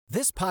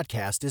This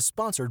podcast is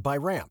sponsored by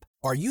Ramp.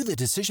 Are you the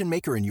decision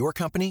maker in your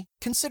company?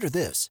 Consider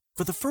this.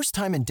 For the first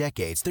time in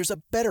decades, there's a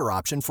better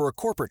option for a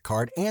corporate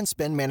card and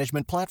spend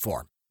management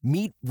platform.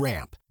 Meet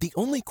Ramp, the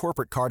only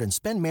corporate card and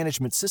spend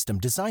management system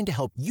designed to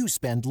help you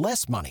spend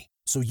less money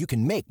so you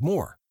can make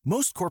more.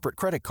 Most corporate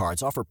credit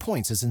cards offer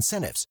points as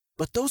incentives,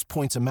 but those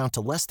points amount to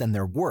less than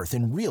their worth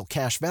in real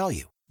cash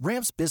value.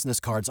 Ramp's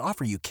business cards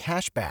offer you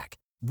cash back,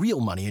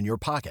 real money in your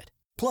pocket.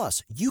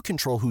 Plus, you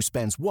control who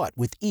spends what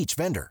with each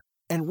vendor.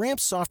 And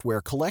Ramp's software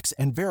collects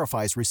and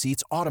verifies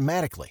receipts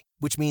automatically,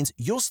 which means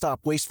you'll stop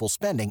wasteful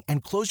spending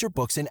and close your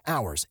books in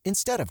hours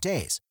instead of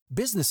days.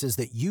 Businesses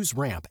that use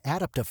Ramp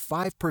add up to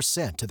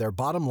 5% to their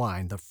bottom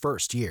line the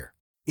first year.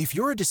 If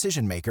you're a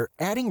decision maker,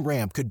 adding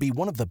Ramp could be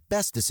one of the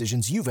best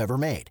decisions you've ever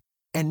made.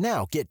 And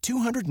now get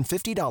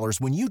 $250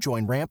 when you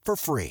join Ramp for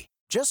free.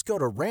 Just go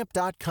to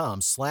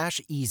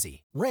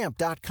ramp.com/easy.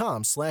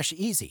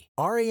 Ramp.com/easy.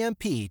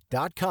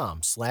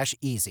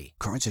 RAMP.com/easy.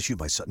 Cards issued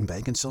by Sutton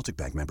Bank and Celtic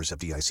Bank, members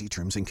FDIC.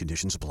 Terms and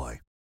conditions apply.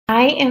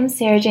 I am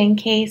Sarah Jane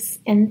Case,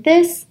 and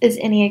this is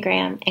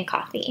Enneagram and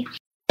Coffee.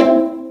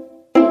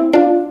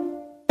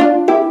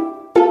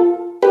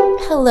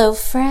 Hello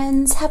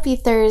friends, happy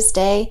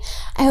Thursday.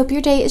 I hope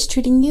your day is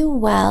treating you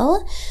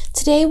well.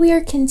 Today we are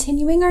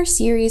continuing our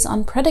series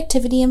on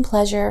productivity and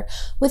pleasure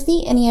with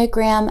the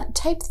Enneagram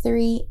Type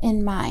 3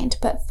 in mind.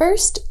 But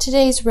first,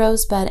 today's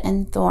rosebud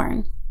and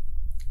thorn.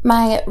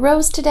 My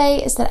rose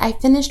today is that I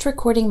finished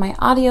recording my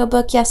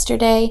audiobook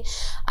yesterday.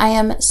 I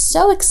am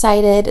so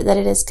excited that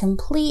it is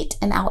complete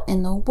and out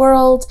in the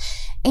world,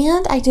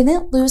 and I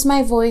didn't lose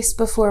my voice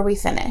before we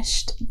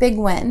finished. Big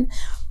win.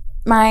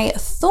 My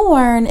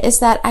thorn is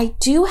that I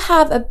do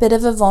have a bit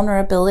of a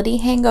vulnerability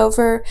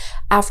hangover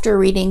after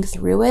reading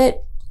through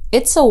it.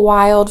 It's a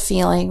wild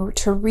feeling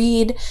to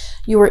read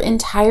your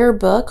entire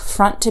book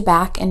front to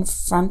back in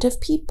front of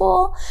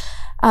people.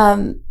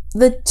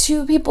 The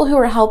two people who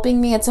were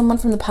helping me, it's someone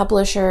from the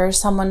publisher,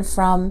 someone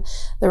from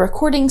the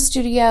recording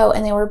studio,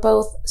 and they were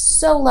both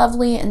so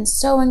lovely and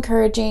so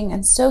encouraging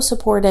and so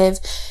supportive.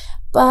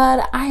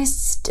 But I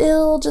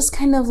still just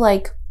kind of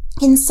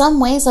in some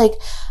ways,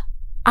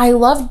 I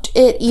loved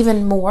it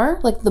even more,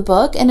 the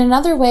book, and in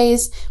other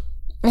ways,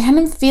 I kind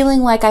of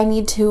feeling like I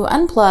need to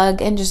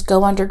unplug and just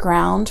go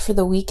underground for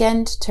the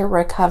weekend to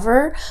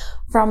recover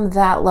from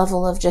that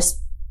level of just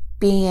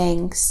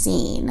being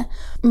seen.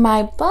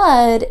 My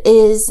bud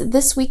is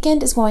this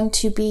weekend is going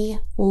to be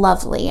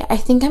lovely. I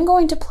think I'm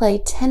going to play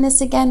tennis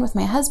again with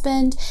my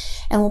husband,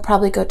 and we'll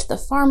probably go to the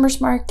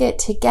farmer's market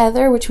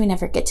together, which we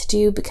never get to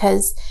do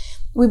because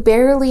we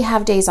barely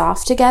have days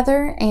off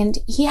together, and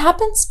he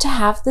happens to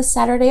have the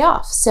Saturday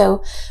off,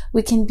 so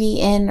we can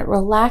be in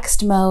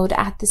relaxed mode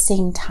at the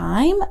same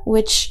time,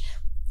 which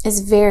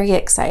is very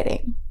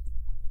exciting.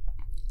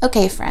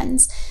 Okay,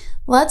 friends,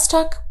 let's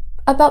talk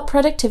about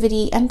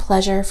productivity and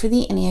pleasure for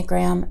the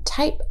Enneagram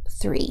Type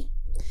 3.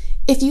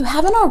 If you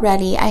haven't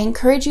already, I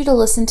encourage you to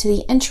listen to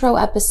the intro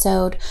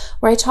episode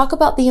where I talk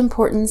about the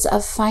importance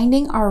of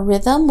finding our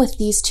rhythm with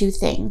these two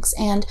things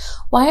and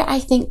why I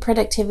think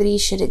productivity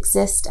should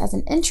exist as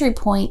an entry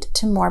point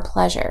to more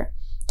pleasure.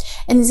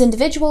 In these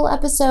individual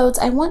episodes,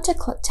 I want to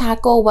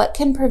tackle what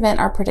can prevent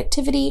our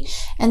productivity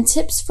and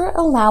tips for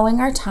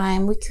allowing our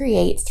time we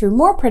create through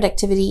more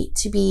productivity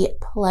to be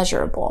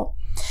pleasurable.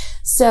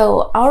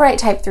 So, all right,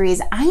 Type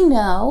 3s, I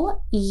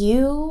know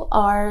you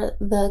are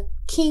the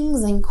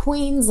kings and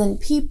queens and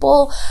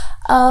people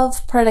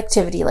of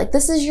productivity.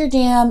 This is your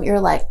jam.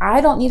 You're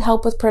I don't need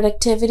help with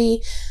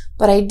productivity,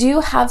 but I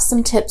do have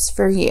some tips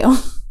for you.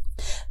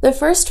 The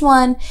first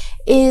one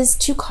is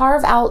to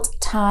carve out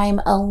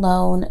time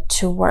alone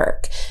to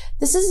work.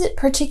 This is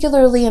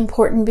particularly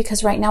important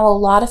because right now a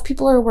lot of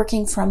people are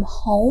working from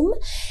home,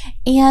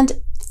 and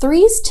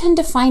 3s tend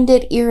to find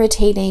it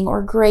irritating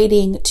or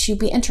grating to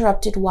be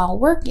interrupted while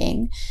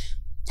working.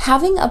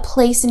 Having a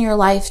place in your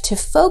life to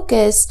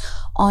focus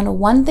on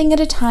one thing at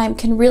a time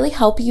can really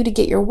help you to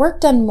get your work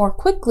done more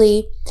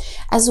quickly,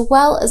 as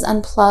well as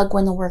unplug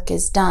when the work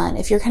is done.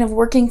 If you're kind of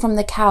working from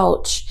the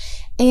couch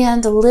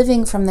and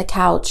living from the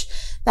couch,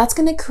 that's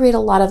going to create a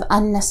lot of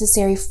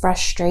unnecessary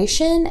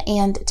frustration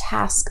and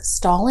task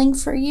stalling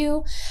for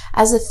you.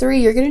 As a 3,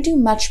 you're going to do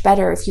much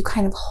better if you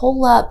kind of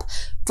hole up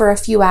for a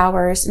few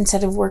hours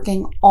instead of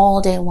working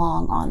all day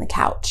long on the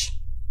couch.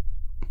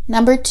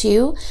 Number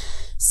 2,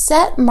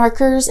 set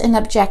markers and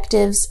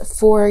objectives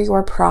for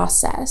your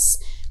process.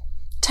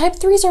 Type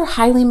 3s are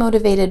highly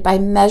motivated by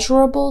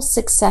measurable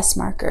success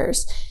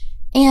markers.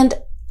 And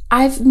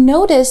I've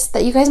noticed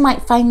that you guys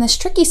might find this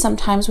tricky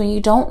sometimes when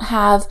you don't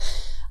have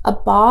a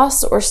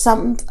boss or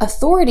some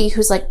authority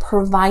who's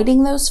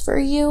providing those for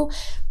you,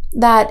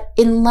 that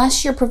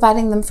unless you're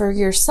providing them for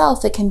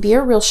yourself, it can be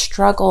a real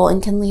struggle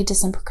and can lead to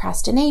some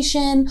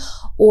procrastination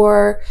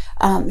or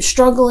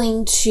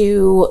struggling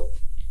to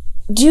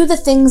do the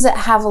things that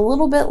have a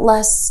little bit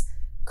less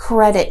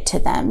credit to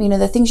them.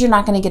 The things you're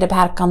not going to get a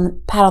pat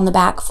on the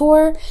back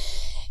for.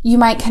 You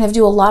might kind of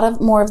do a lot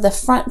of more of the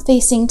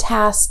front-facing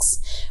tasks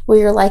where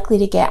you're likely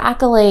to get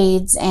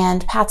accolades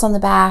and pats on the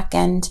back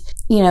and,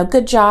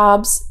 good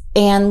jobs.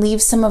 and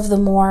leave some of the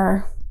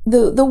more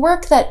the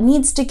work that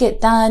needs to get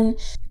done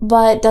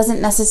but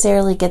doesn't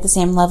necessarily get the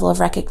same level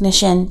of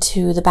recognition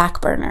to the back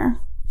burner.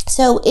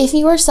 So if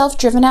you are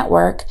self-driven at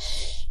work,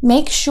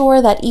 make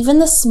sure that even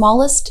the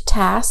smallest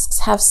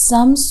tasks have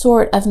some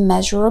sort of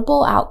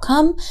measurable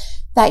outcome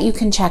that you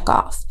can check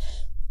off.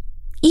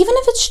 Even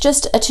if it's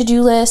just a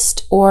to-do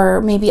list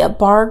or maybe a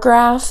bar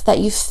graph that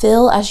you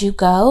fill as you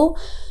go,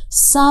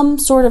 some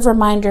sort of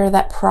reminder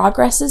that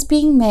progress is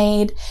being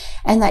made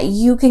and that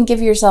you can give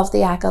yourself the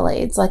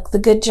accolades, like the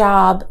good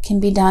job can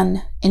be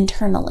done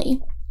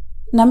internally.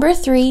 Number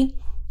 3,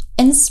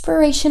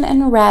 inspiration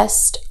and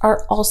rest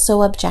are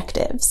also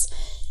objectives.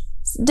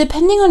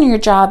 Depending on your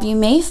job, you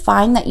may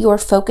find that you are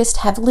focused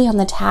heavily on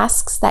the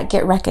tasks that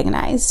get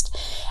recognized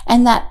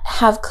and that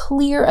have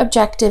clear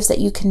objectives that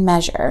you can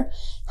measure.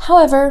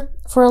 However,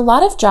 for a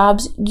lot of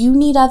jobs, you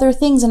need other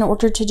things in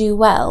order to do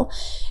well.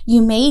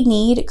 You may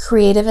need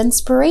creative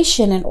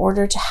inspiration in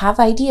order to have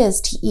ideas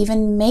to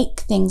even make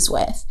things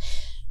with.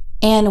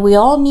 And we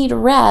all need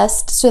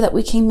rest so that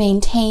we can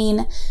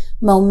maintain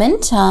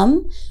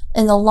momentum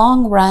in the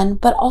long run,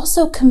 but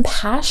also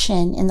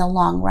compassion in the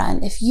long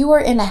run. If you are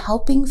in a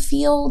helping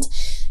field,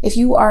 if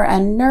you are a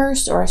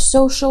nurse or a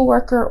social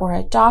worker or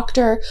a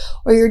doctor,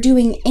 or you're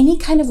doing any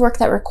kind of work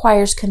that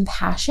requires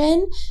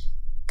compassion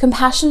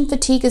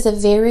fatigue is a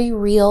very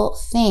real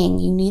thing.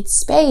 You need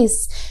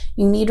space,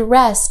 you need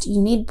rest,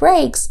 you need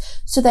breaks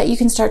so that you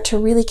can start to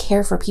really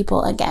care for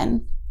people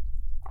again.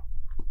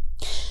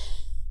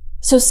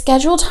 So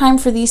schedule time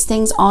for these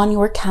things on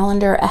your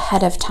calendar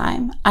ahead of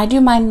time. I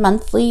do mine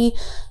monthly.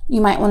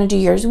 You might want to do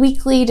yours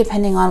weekly,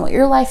 depending on what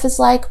your life is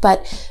like,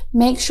 but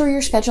make sure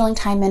you're scheduling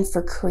time in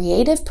for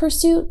creative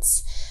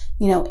pursuits,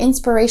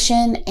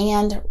 inspiration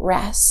and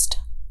rest.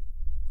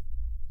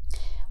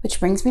 Which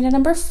brings me to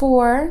number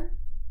 4,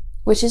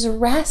 which is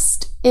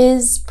rest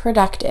is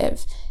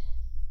productive.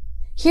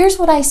 Here's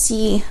what I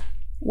see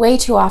way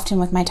too often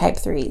with my type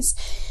 3s.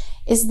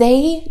 Is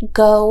they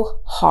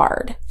go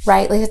hard,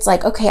 right? Like it's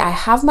like, okay, I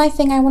have my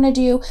thing I want to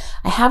do.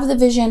 I have the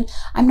vision.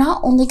 I'm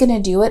not only going to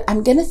do it,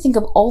 I'm going to think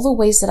of all the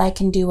ways that I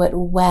can do it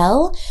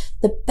well,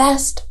 the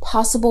best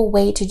possible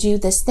way to do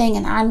this thing,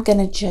 and I'm going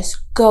to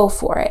just go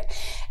for it.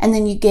 And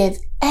then you give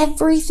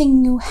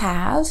everything you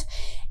have,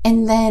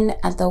 and then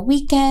at the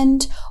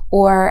weekend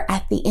or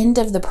at the end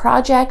of the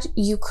project,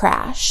 you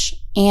crash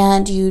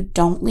and you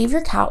don't leave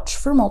your couch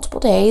for multiple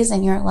days,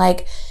 and you're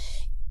like,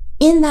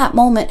 in that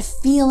moment,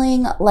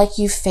 feeling like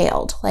you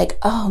failed. Like,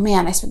 oh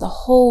man, I spent the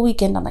whole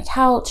weekend on the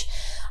couch.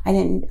 I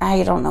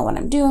don't know what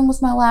I'm doing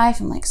with my life.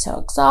 I'm like so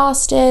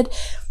exhausted.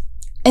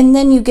 And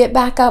then you get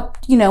back up,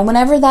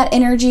 whenever that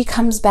energy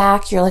comes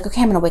back, you're like,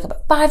 okay, I'm going to wake up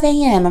at 5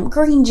 a.m. I'm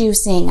green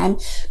juicing. I'm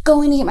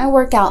going to get my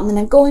workout, and then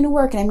I'm going to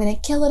work, and I'm going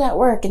to kill it at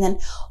work. And then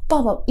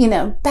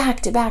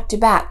back to back to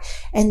back.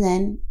 And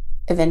then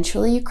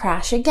eventually you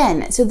crash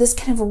again. So this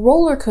kind of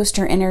roller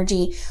coaster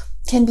energy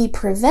can be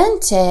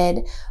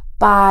prevented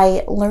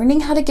by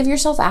learning how to give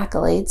yourself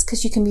accolades,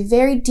 because you can be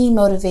very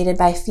demotivated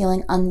by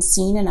feeling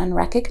unseen and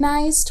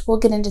unrecognized. We'll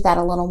get into that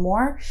a little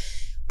more,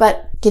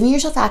 but giving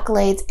yourself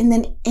accolades and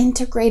then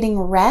integrating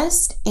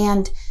rest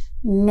and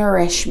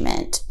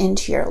nourishment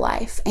into your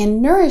life.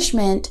 And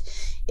nourishment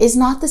is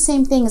not the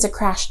same thing as a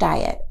crash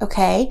diet,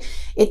 okay?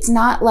 It's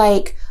not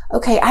like,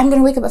 okay, I'm going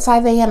to wake up at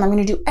 5 a.m. I'm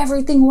going to do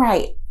everything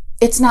right.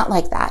 It's not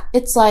like that.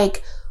 It's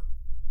like,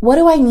 what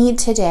do I need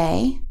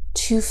today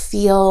to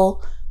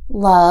feel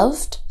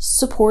loved,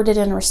 supported,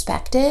 and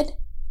respected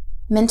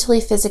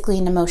mentally, physically,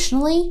 and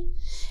emotionally?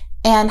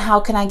 And how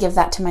can I give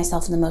that to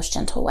myself in the most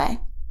gentle way?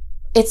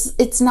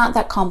 It's not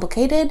that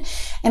complicated.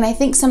 And I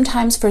think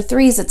sometimes for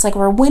 3s, it's like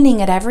we're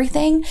winning at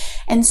everything.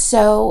 And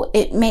so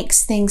it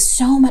makes things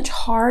so much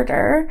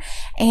harder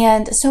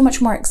and so much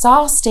more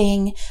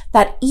exhausting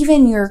that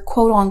even your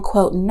quote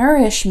unquote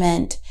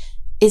nourishment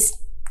is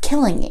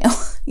killing you.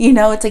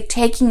 It's like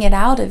taking it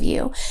out of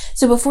you.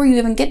 So before you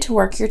even get to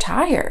work, you're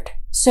tired.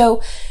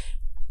 So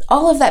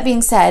all of that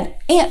being said,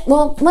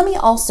 let me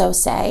also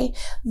say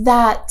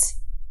that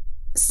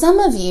some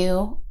of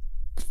you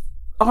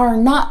are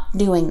not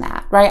doing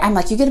that, right? I'm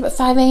like, you get up at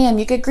 5 a.m.,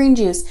 you get green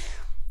juice.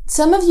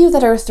 Some of you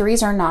that are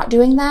 3s are not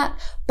doing that,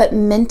 but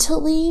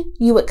mentally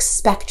you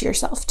expect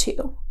yourself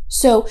to.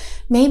 So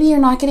maybe you're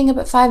not getting up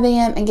at 5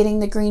 a.m. and getting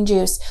the green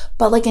juice,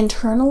 but like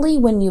internally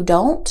when you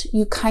don't,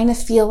 you kind of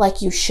feel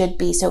like you should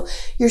be. So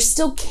you're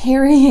still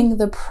carrying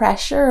the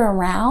pressure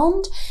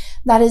around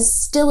that is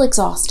still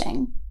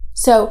exhausting.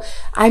 So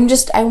I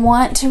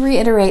want to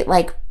reiterate,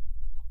 like,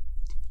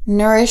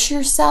 nourish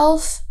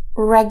yourself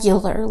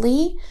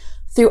regularly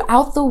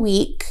throughout the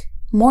week,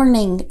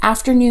 morning,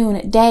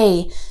 afternoon,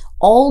 day,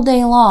 all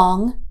day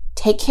long.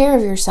 Take care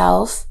of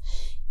yourself,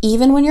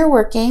 even when you're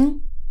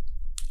working.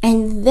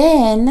 And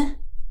then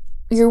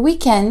your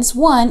weekends,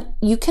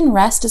 you can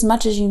rest as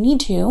much as you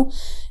need to.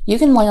 You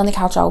can lay on the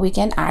couch all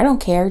weekend. I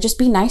don't care. Just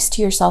be nice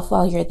to yourself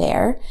while you're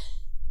there.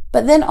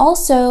 But then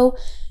also,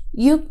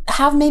 you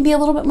have maybe a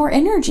little bit more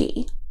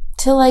energy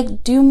to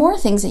like do more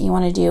things that you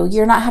want to do.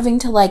 You're not having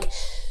to like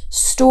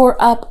store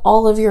up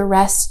all of your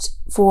rest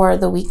for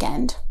the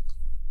weekend.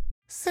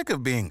 Sick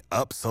of being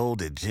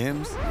upsold at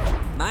gyms?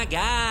 My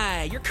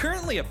guy, you're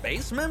currently a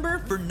base member?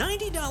 For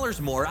 $90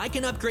 more, I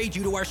can upgrade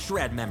you to our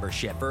Shred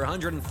membership. For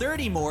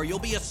 $130 more, you'll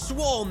be a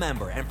Swole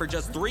member. And for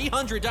just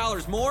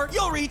 $300 more,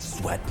 you'll reach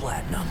Sweat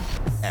Platinum.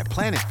 At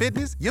Planet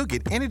Fitness, you'll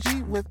get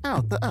energy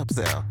without the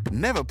upsell.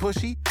 Never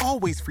pushy,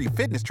 always free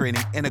fitness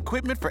training and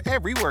equipment for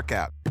every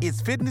workout. It's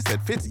fitness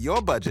that fits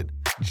your budget.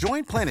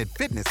 Join Planet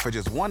Fitness for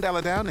just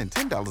 $1 down and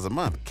 $10 a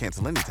month.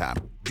 Cancel anytime.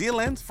 Deal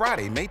ends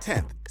Friday, May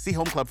 10th. See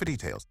Home Club for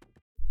details.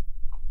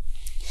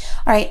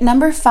 All right,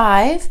 number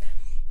 5,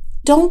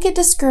 don't get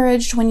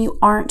discouraged when you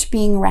aren't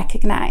being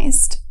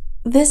recognized.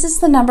 This is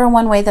the number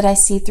one way that I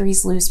see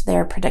 3s lose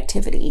their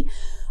productivity.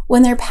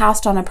 When they're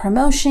passed on a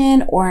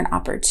promotion or an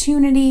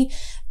opportunity,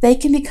 they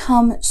can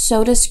become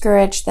so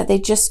discouraged that they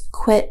just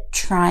quit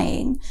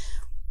trying.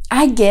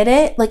 I get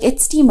it. Like,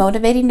 it's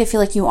demotivating to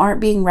feel like you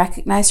aren't being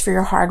recognized for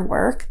your hard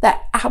work.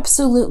 That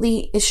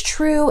absolutely is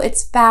true.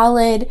 It's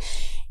valid.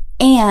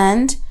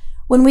 And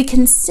when we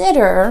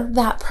consider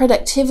that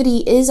productivity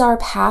is our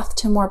path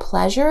to more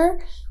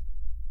pleasure,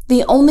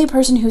 the only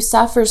person who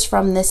suffers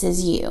from this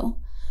is you.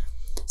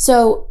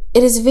 So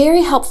it is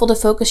very helpful to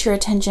focus your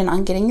attention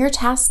on getting your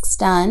tasks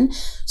done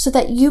so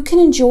that you can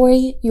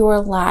enjoy your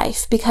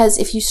life. Because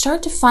if you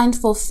start to find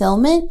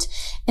fulfillment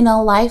in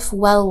a life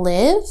well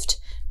lived,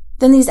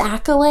 then these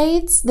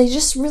accolades, they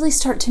just really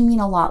start to mean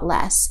a lot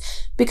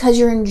less because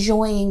you're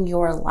enjoying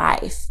your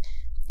life.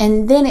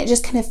 And then it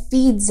just kind of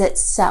feeds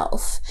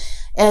itself.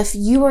 If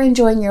you are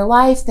enjoying your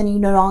life, then you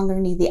no longer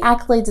need the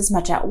accolades as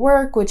much at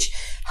work, which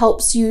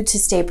helps you to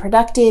stay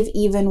productive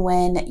even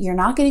when you're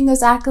not getting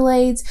those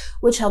accolades,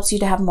 which helps you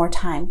to have more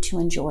time to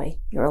enjoy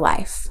your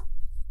life.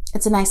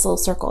 It's a nice little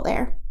circle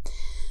there.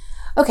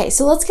 Okay,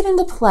 so let's get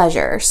into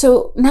pleasure.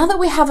 So now that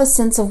we have a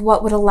sense of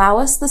what would allow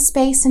us the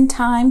space and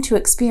time to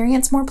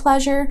experience more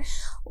pleasure,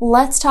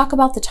 let's talk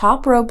about the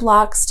top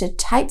roadblocks to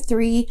type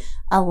 3,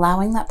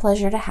 allowing that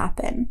pleasure to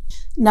happen.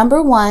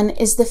 Number 1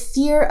 is the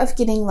fear of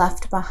getting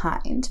left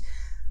behind.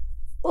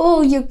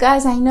 Oh, you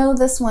guys, I know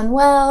this one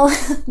well.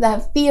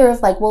 That fear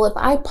of like, well, if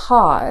I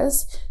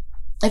pause,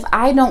 if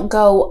I don't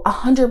go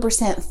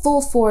 100%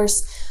 full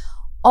force,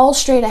 all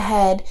straight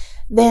ahead,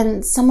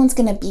 then someone's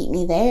going to beat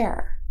me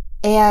there.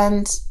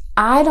 And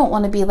I don't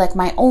want to be like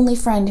my only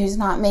friend who's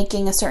not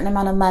making a certain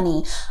amount of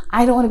money.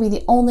 I don't want to be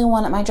the only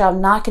one at my job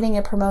not getting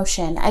a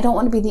promotion. I don't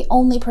want to be the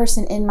only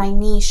person in my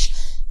niche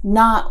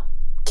not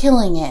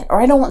killing it.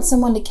 Or I don't want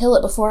someone to kill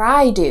it before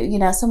I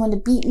do, someone to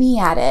beat me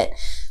at it.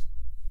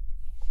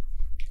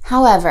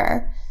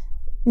 However,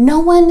 no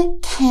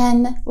one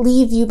can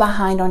leave you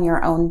behind on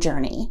your own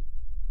journey.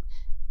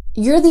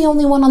 You're the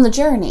only one on the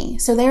journey.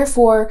 So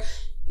therefore,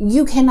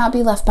 you cannot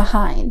be left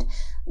behind.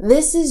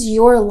 This is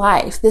your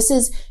life. This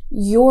is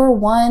your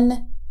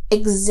one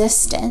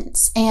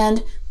existence.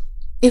 And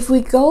if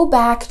we go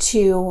back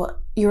to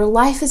your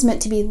life is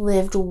meant to be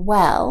lived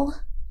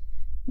well,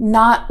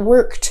 not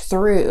worked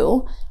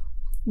through,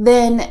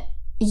 then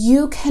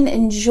you can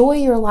enjoy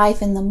your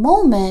life in the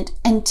moment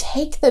and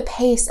take the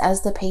pace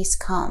as the pace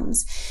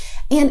comes.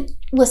 And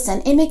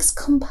listen, it makes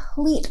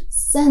complete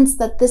sense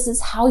that this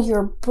is how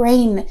your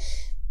brain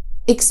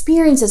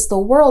experiences the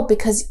world,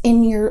 because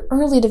in your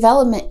early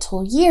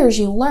developmental years,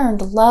 you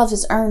learned love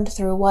is earned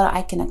through what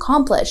I can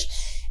accomplish.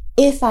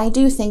 If I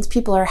do things,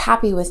 people are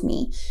happy with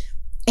me.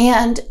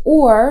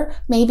 Or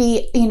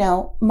maybe,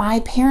 my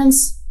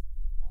parents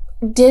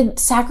made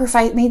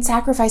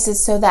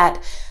sacrifices so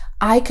that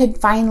I could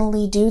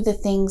finally do the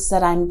things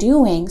that I'm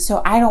doing,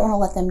 so I don't want to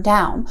let them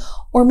down.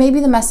 Or maybe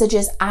the message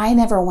is, I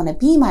never want to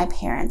be my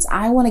parents.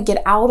 I want to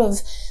get out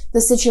of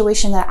the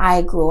situation that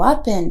I grew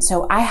up in,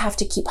 so I have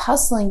to keep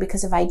hustling,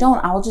 because if I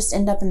don't, I'll just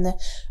end up in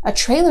a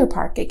trailer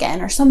park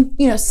again, or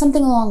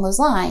something along those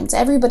lines.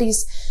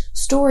 Everybody's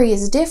story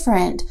is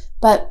different,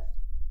 but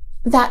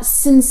that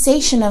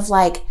sensation of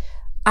like,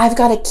 I've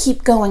got to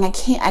keep going.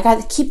 I got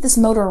to keep this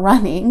motor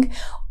running,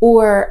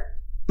 or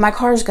my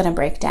car's going to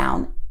break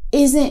down,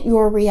 isn't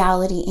your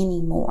reality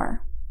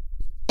anymore.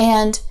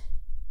 And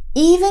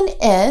even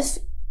if,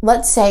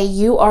 let's say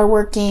you are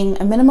working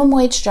a minimum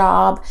wage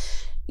job,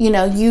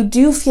 you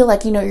do feel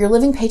like, you're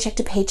living paycheck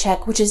to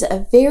paycheck, which is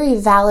a very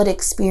valid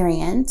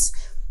experience.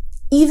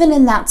 Even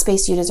in that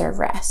space, you deserve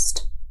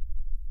rest.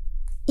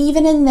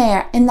 Even in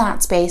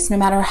that space, no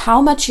matter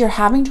how much you're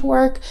having to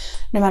work,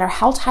 no matter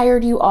how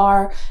tired you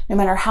are, no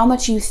matter how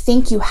much you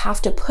think you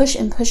have to push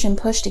and push and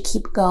push to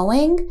keep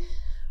going,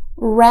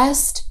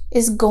 rest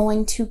is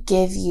going to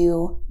give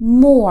you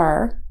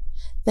more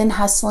than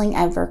hustling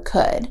ever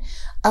could.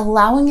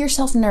 Allowing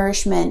yourself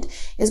nourishment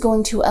is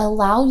going to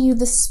allow you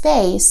the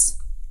space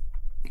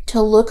to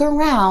look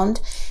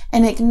around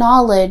and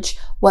acknowledge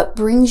what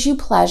brings you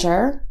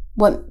pleasure,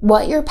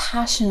 what you're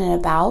passionate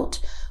about,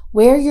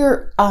 where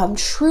your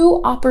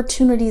true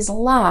opportunities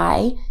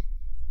lie,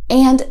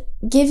 and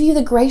give you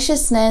the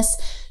graciousness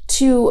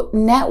to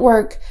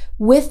network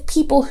with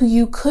people who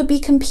you could be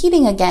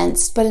competing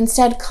against, but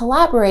instead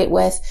collaborate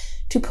with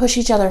to push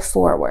each other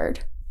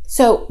forward.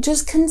 So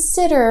just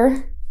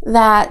consider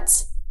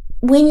that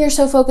when you're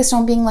so focused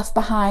on being left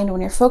behind,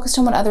 when you're focused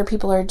on what other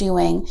people are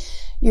doing,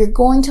 you're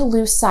going to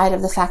lose sight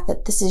of the fact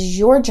that this is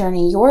your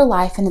journey, your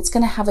life, and it's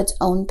going to have its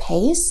own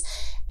pace,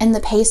 and the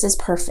pace is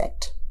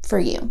perfect for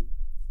you.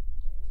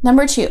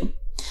 Number 2,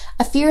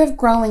 a fear of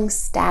growing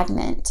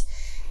stagnant.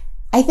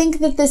 I think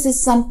that this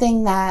is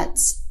something that,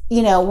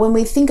 when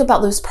we think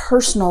about those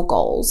personal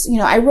goals,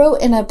 I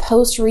wrote in a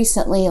post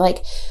recently,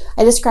 like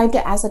I described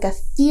it as like a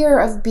fear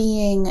of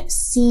being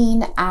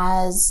seen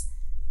as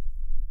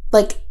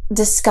like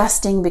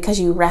disgusting because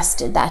you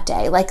rested that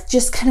day. Like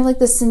just kind of like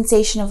the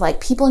sensation of like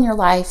people in your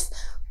life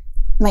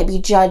might be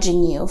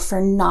judging you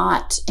for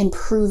not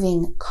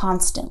improving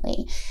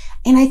constantly.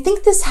 And I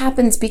think this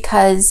happens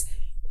because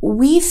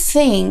we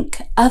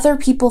think other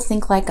people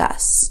think like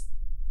us,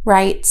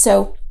 right?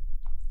 So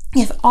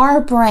if our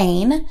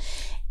brain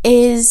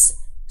is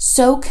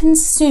so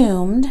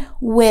consumed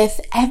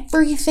with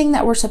everything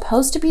that we're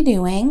supposed to be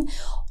doing,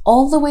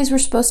 all the ways we're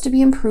supposed to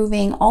be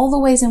improving, all the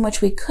ways in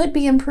which we could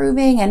be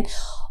improving, and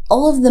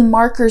all of the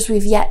markers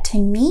we've yet to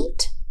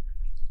meet,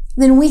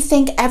 then we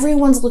think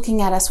everyone's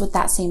looking at us with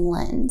that same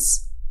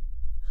lens.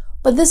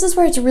 But this is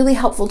where it's really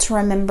helpful to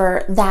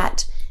remember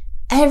that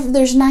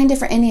there's 9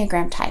 different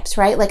Enneagram types,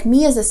 right? Like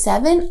me as a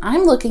 7,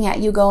 I'm looking at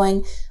you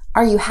going,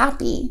 are you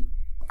happy?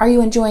 Are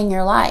you enjoying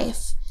your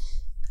life?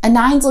 A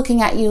 9's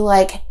looking at you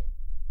like,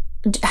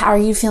 are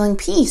you feeling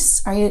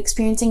peace? Are you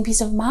experiencing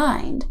peace of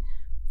mind?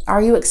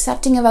 Are you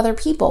accepting of other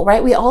people,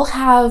 right? We all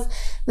have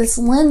this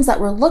lens that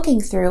we're looking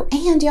through.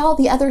 And y'all,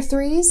 the other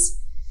 3s,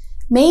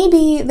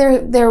 maybe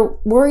they're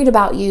worried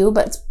about you,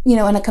 but in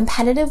a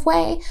competitive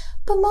way,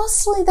 but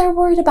mostly they're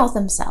worried about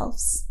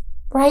themselves,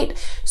 right?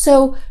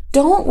 So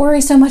don't worry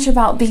so much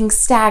about being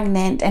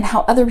stagnant and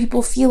how other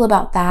people feel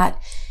about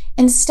that.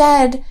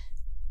 Instead,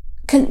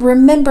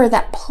 remember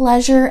that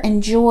pleasure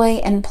and joy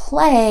and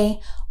play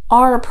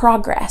are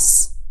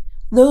progress.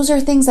 Those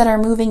are things that are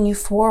moving you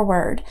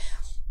forward.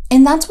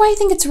 And that's why I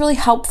think it's really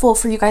helpful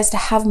for you guys to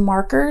have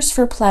markers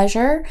for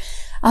pleasure,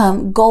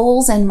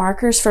 goals and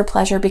markers for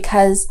pleasure,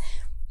 because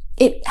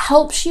it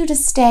helps you to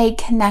stay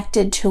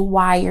connected to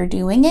why you're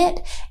doing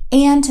it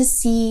and to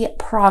see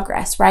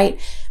progress,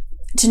 right?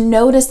 To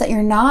notice that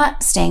you're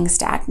not staying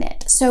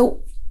stagnant.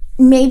 So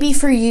maybe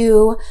for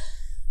you,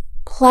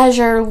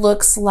 pleasure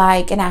looks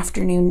like an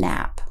afternoon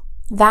nap.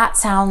 That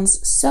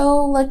sounds so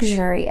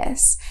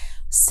luxurious.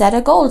 Set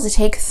a goal to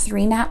take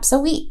 3 naps a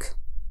week,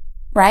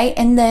 right?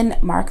 And then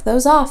mark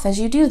those off as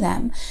you do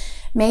them.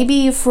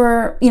 Maybe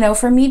for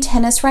me,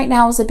 tennis right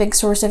now is a big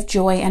source of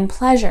joy and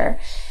pleasure.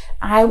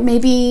 I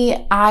want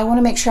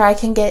to make sure I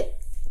can get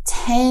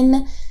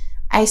 10,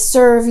 I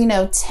serve,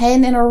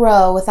 10 in a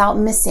row without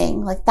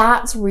missing. Like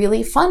that's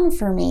really fun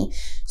for me.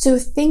 So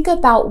think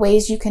about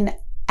ways you can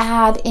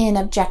add in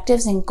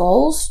objectives and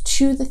goals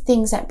to the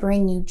things that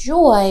bring you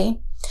joy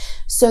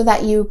so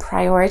that you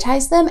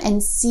prioritize them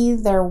and see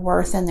their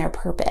worth and their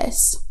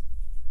purpose.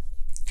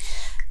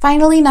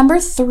 Finally, number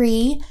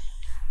 3,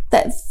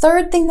 that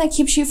third thing that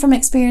keeps you from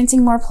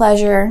experiencing more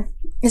pleasure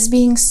is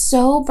being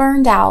so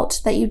burned out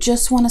that you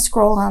just want to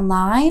scroll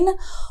online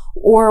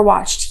or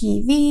watch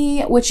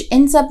TV, which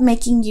ends up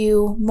making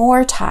you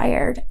more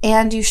tired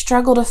and you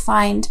struggle to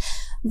find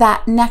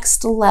that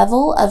next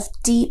level of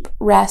deep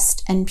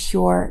rest and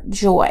pure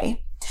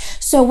joy.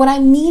 So what I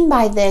mean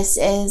by this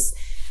is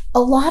a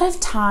lot of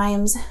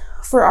times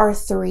for our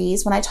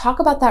 3s, when I talk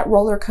about that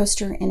roller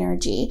coaster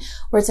energy,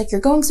 where it's like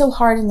you're going so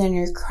hard and then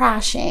you're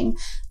crashing,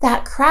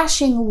 that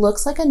crashing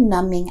looks like a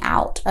numbing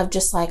out of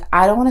just like,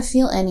 I don't want to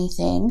feel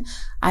anything.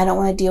 I don't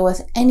want to deal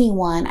with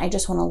anyone. I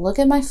just want to look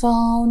at my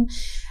phone.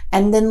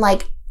 And then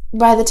like,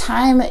 by the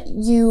time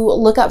you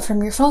look up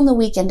from your phone, the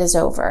weekend is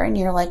over and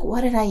you're like,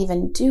 what did I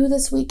even do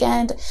this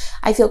weekend?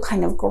 I feel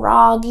kind of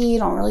groggy.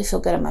 Don't really feel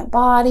good in my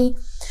body.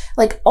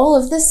 Like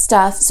all of this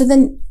stuff. So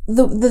then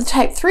the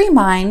type 3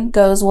 mind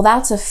goes, well,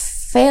 that's a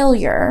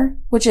failure,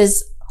 which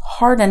is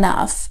hard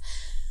enough,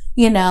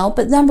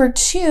 but number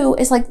 2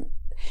 is like,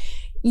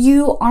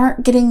 you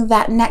aren't getting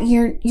that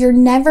you're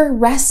never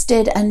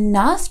rested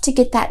enough to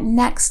get that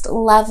next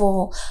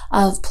level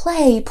of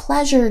play,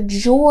 pleasure,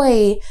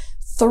 joy,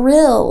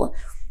 thrill.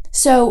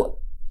 So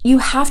you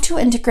have to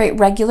integrate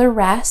regular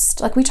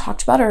rest, like we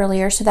talked about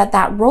earlier, so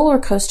that roller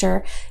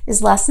coaster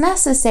is less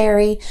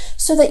necessary,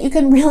 so that you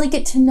can really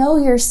get to know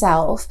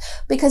yourself.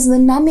 Because the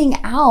numbing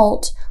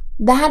out,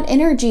 that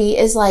energy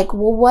is like,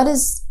 well, what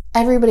is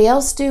everybody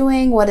else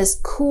doing? What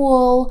is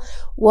cool?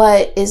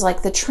 What is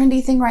like the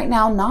trendy thing right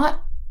now?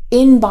 Not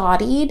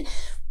embodied,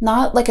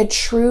 not like a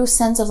true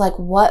sense of like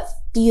what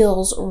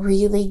feels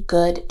really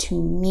good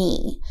to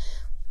me.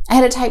 I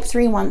had a type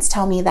 3 once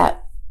tell me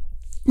that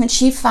when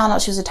she found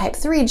out she was a type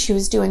 3 and she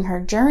was doing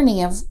her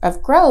journey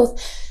of growth,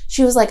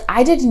 she was like,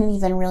 I didn't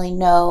even really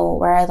know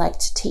where I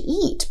liked to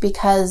eat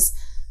because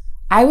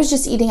I was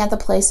just eating at the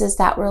places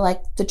that were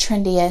like the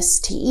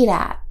trendiest to eat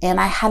at. And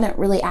I hadn't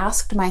really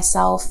asked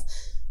myself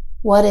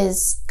what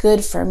is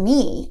good for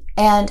me.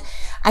 And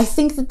I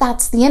think that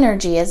that's the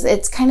energy, is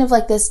it's kind of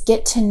like this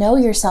get to know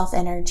yourself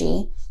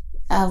energy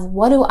of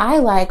what do I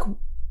like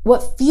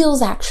what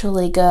feels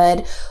actually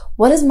good?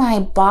 What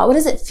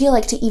does it feel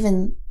like to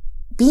even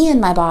be in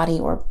my body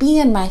or be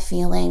in my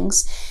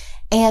feelings?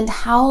 And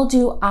how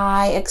do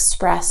I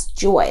express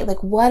joy?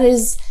 Like, what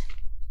is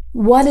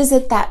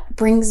it that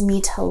brings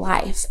me to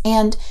life?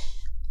 And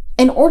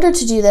in order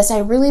to do this, I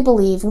really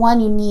believe,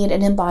 one, you need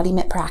an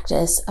embodiment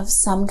practice of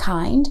some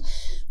kind.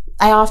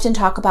 I often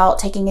talk about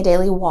taking a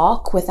daily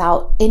walk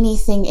without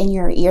anything in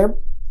your ear,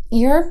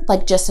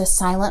 like just a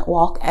silent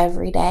walk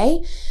every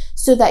day,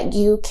 so that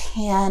you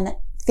can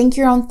think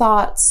your own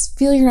thoughts,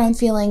 feel your own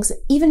feelings,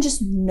 even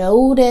just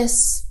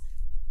notice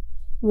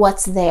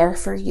what's there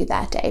for you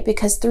that day,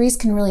 because 3s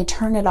can really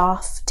turn it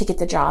off to get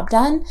the job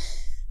done.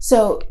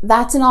 So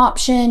that's an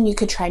option. You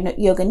could try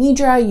yoga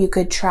nidra, you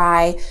could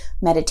try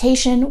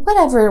meditation,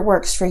 whatever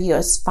works for you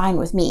is fine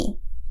with me.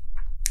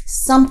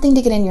 Something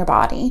to get in your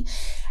body.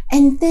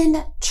 And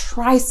then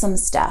try some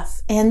stuff.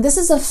 And this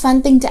is a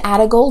fun thing to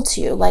add a goal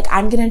to. Like,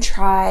 I'm going to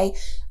try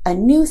a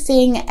new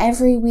thing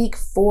every week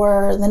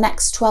for the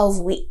next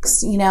 12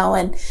 weeks,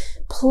 and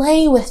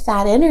play with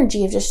that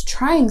energy of just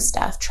trying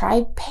stuff.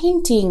 Try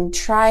painting,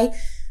 try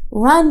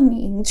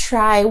running,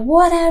 try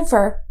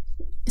whatever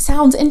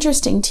sounds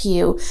interesting to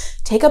you.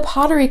 Take a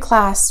pottery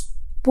class,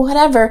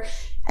 whatever,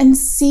 and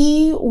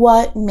see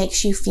what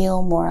makes you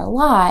feel more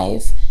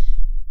alive.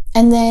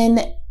 And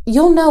then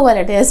you'll know what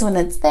it is when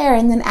it's there,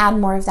 and then add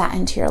more of that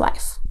into your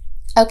life.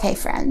 Okay,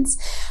 friends,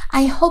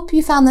 I hope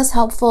you found this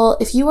helpful.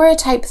 If you are a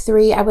type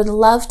 3, I would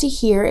love to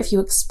hear if you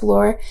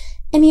explore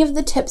any of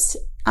the tips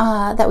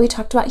that we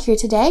talked about here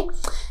today.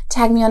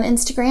 Tag me on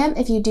Instagram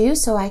if you do,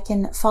 so I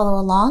can follow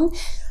along.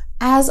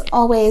 As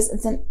always,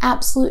 it's an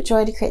absolute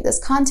joy to create this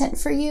content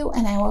for you,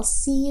 and I will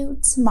see you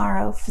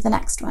tomorrow for the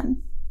next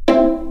one.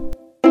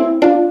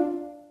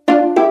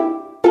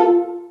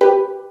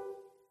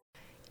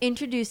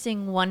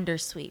 Introducing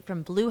Wondersuite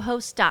from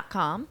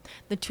Bluehost.com,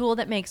 the tool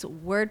that makes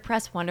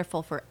WordPress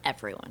wonderful for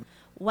everyone.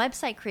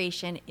 Website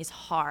creation is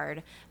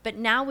hard, but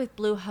now with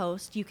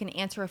Bluehost, you can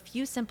answer a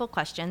few simple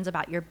questions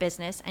about your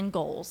business and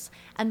goals,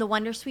 and the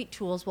Wondersuite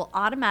tools will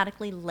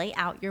automatically lay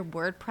out your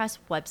WordPress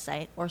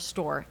website or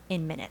store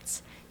in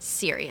minutes.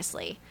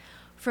 Seriously.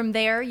 From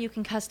there, you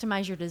can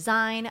customize your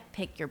design,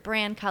 pick your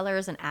brand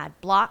colors, and add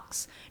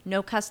blocks.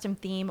 No custom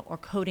theme or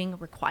coding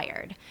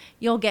required.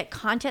 You'll get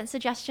content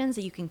suggestions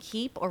that you can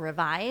keep or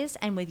revise,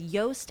 and with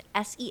Yoast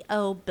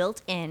SEO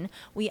built in,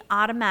 we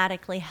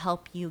automatically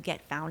help you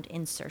get found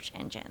in search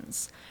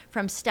engines.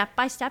 From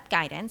step-by-step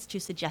guidance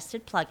to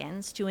suggested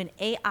plugins to an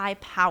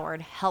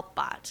AI-powered help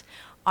bot,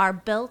 our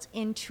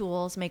built-in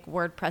tools make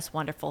WordPress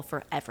wonderful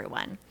for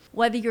everyone.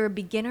 Whether you're a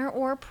beginner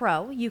or a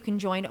pro, you can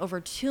join over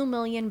 2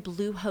 million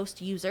Bluehost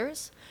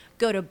users.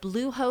 Go to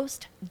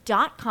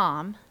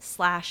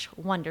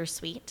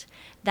bluehost.com/wondersuite.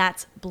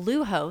 That's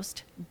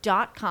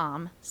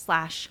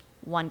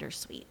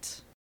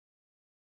bluehost.com/wondersuite.